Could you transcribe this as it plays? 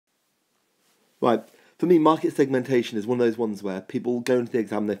Right, for me, market segmentation is one of those ones where people go into the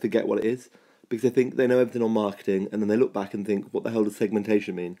exam and they forget what it is because they think they know everything on marketing and then they look back and think, what the hell does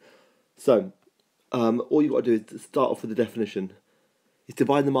segmentation mean? So, all you've got to do is start off with the definition. It's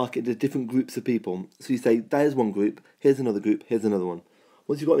divide the market into different groups of people. So you say, there's one group, here's another group, here's another one.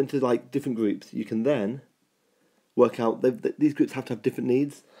 Once you've got into like different groups, you can then work out, these groups have to have different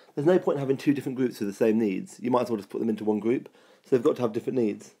needs. There's no point in having two different groups with the same needs. You might as well just put them into one group. So they've got to have different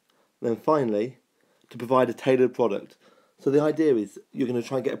needs. And then finally, to provide a tailored product. So the idea is you're going to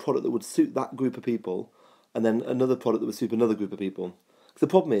try and get a product that would suit that group of people, and then another product that would suit another group of people. Because the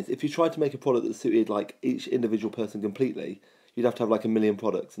problem is, if you tried to make a product that suited like each individual person completely, you'd have to have like 1 million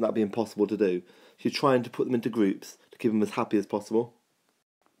products, and that'd be impossible to do. So you're trying to put them into groups to keep them as happy as possible.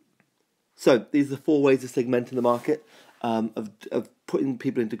 So these are the 4 ways of segmenting the market, of putting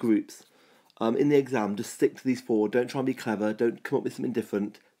people into groups. In the exam, just stick to these 4. Don't try and be clever. Don't come up with something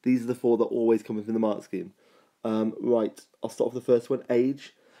different. These are the 4 that always come up in the mark scheme. Right, I'll start with the first one,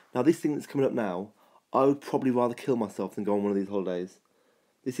 age. Now this thing that's coming up now, I would probably rather kill myself than go on one of these holidays.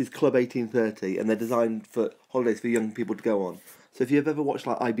 This is Club 1830, and they're designed for holidays for young people to go on. So if you've ever watched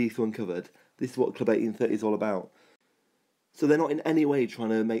like Ibiza Uncovered, this is what Club 1830 is all about. So they're not in any way trying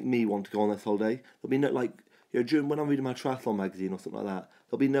to make me want to go on this holiday. There'll be no, like, during when I'm reading my triathlon magazine or something like that,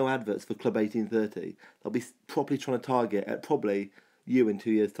 there'll be no adverts for Club 1830. They'll be properly trying to target at probably you in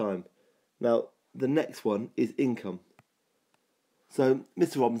 2 years' time. Now, the next one is income. So,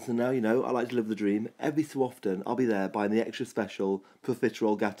 Mr. Robinson now, I like to live the dream. Every so often, I'll be there buying the extra special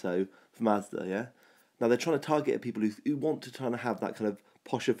profiterole gâteau from Asda, yeah? Now, they're trying to target at people who want to try and have that kind of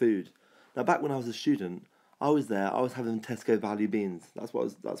posher food. Now, back when I was a student, I was having Tesco value beans. That's what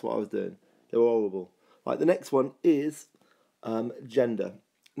I was doing. They were horrible. Right, the next one is gender.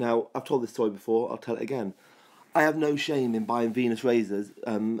 Now, I've told this story before, I'll tell it again. I have no shame in buying Venus razors.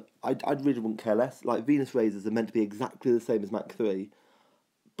 I really wouldn't care less. Like, Venus razors are meant to be exactly the same as Mach 3,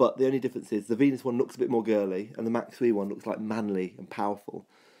 but the only difference is the Venus one looks a bit more girly, and the Mach 3 one looks like manly and powerful.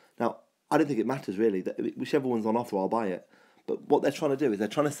 Now, I don't think it matters really. Whichever one's on offer, I'll buy it. But what they're trying to do is they're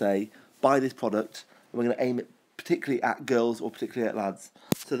trying to say, buy this product, and we're going to aim it particularly at girls or particularly at lads.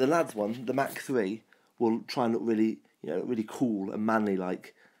 So the lads one, the Mach 3, will try and look really, really cool and manly,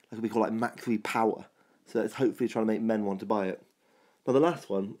 like we call like Mach 3 power. So it's hopefully trying to make men want to buy it. Now the last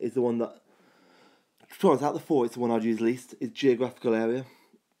one is the one that, to be honest, out of the 4, it's the one I'd use least, is geographical area.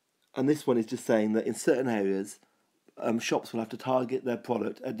 And this one is just saying that in certain areas, shops will have to target their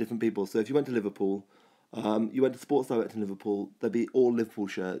product at different people. So if you went to Liverpool, you went to Sports Direct in Liverpool, there'd be all Liverpool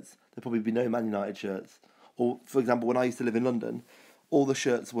shirts. There'd probably be no Man United shirts. Or, for example, when I used to live in London, all the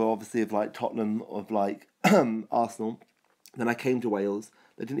shirts were obviously of like Tottenham, of like Arsenal. Then I came to Wales,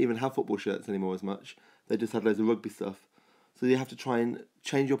 they didn't even have football shirts anymore as much. They just had loads of rugby stuff. So you have to try and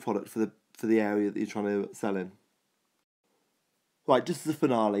change your product for the area that you're trying to sell in. Right, just as a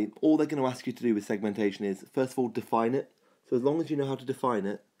finale, all they're going to ask you to do with segmentation is, first of all, define it. So as long as you know how to define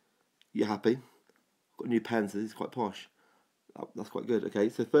it, you're happy. I've got a new pen, so this is quite posh. That's quite good, okay?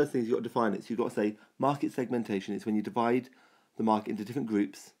 So first thing is you've got to define it. So you've got to say, market segmentation is when you divide the market into different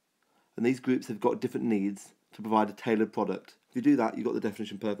groups, and these groups have got different needs to provide a tailored product. If you do that, you've got the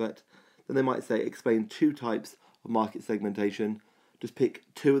definition perfect. Then they might say, explain 2 types of market segmentation. Just pick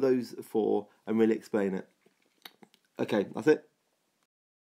 2 of those 4 and really explain it. Okay, that's it.